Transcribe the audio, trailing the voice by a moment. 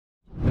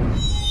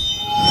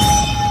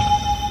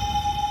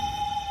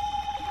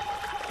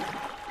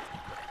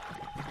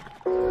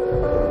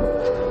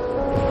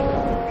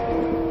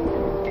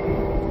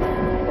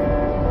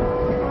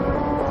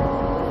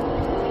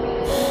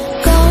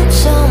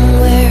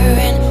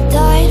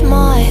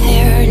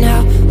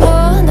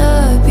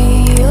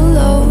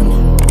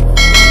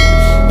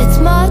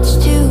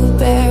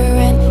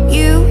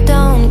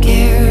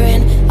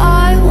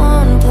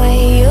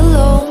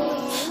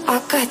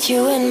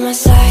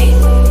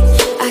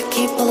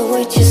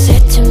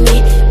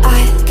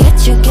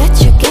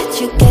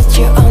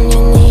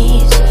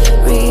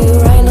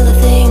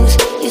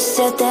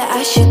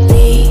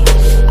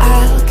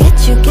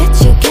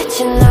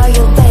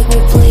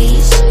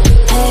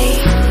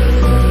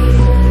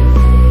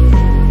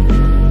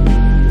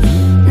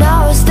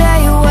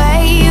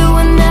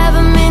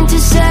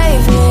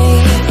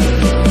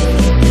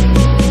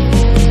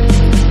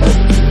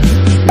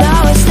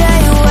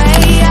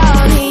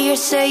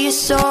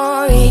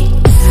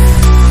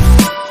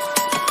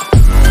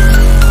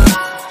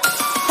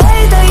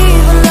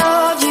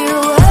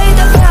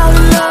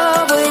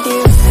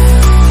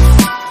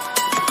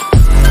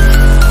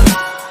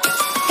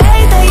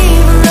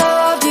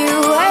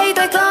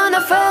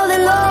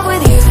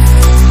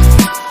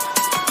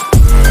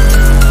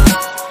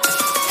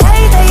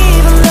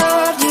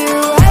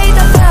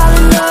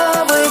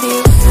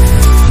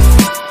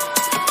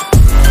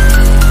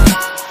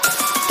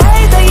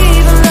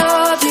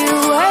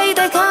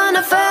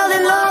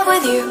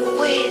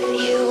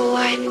with you,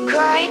 I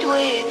cried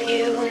with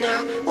you.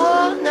 Now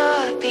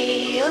wanna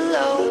be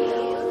alone.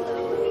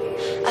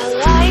 I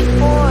lied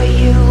for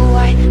you,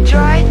 I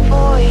tried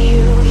for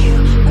you. You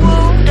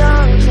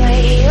wouldn't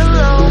play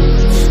alone.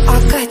 I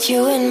got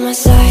you in my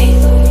sight.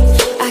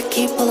 I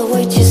keep all the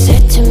words you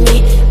said to me.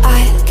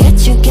 I'll get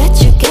you, get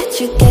you, get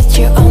you, get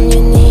you on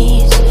your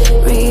knees.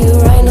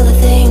 Rewrite all the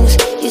things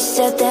you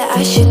said that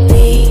I should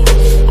be.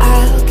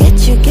 I'll get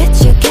you, get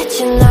you, get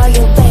you. Now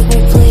you beg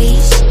me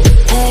please.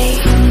 Hey,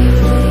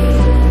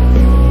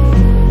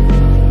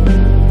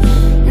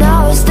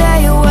 now I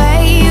stay away.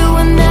 You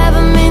were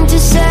never meant to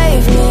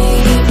save me.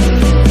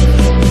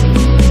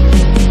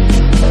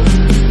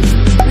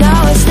 Now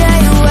I stay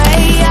away.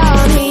 I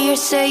wanna hear you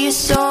say you're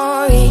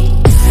sorry.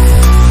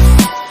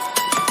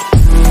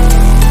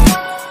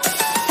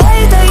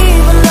 Hate I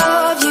even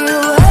loved you.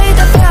 Hate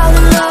I fell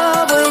in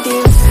love with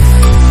you.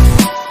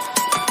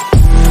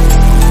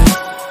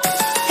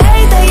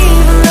 Hate I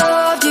even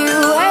loved you.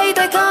 Hate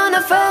I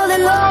kinda fell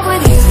in love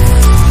with you.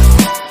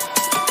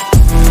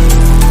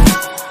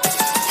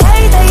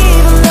 Hate I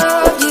even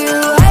loved you.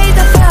 Hate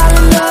I fell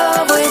in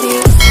love with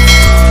you.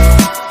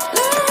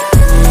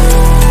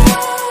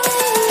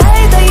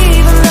 Hate I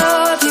even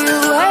loved you.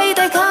 Hate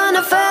I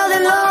kinda fell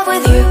in love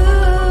with you.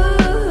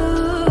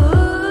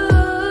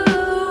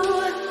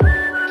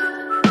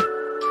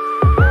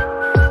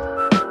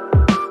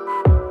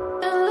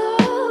 In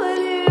love with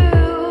you.